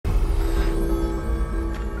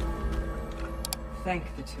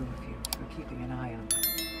Thank the two of you for keeping an eye on them.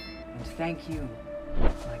 And thank you,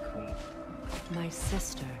 my queen. My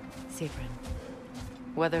sister, Sigrun.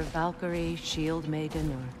 Whether Valkyrie, Shield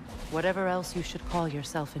Maiden, or whatever else you should call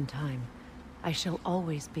yourself in time, I shall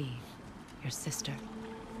always be your sister.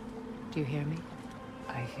 Do you hear me?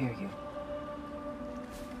 I hear you.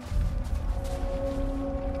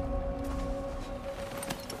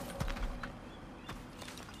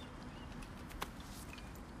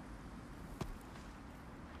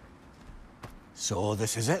 So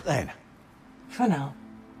this is it then? For now.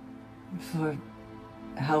 For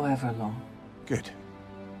however long. Good.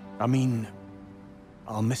 I mean,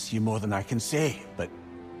 I'll miss you more than I can say, but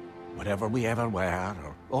whatever we ever were,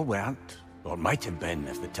 or weren't, or might have been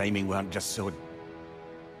if the timing weren't just so...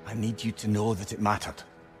 I need you to know that it mattered.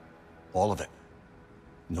 All of it.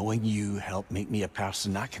 Knowing you helped make me a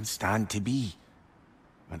person I can stand to be.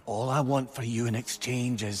 And all I want for you in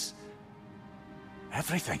exchange is...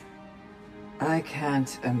 everything. I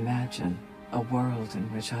can't imagine a world in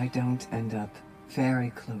which I don't end up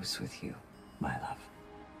very close with you, my love.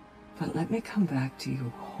 But let me come back to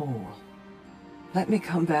you whole. Let me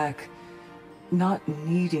come back not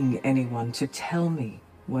needing anyone to tell me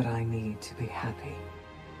what I need to be happy.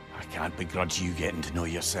 I can't begrudge you getting to know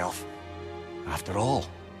yourself. After all,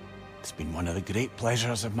 it's been one of the great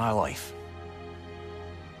pleasures of my life.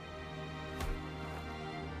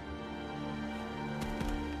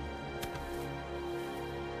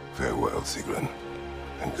 Farewell, Sigrun,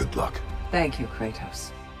 and good luck. Thank you,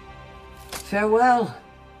 Kratos. Farewell,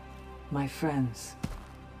 my friends.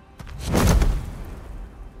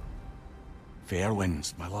 Fair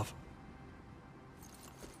winds, my love.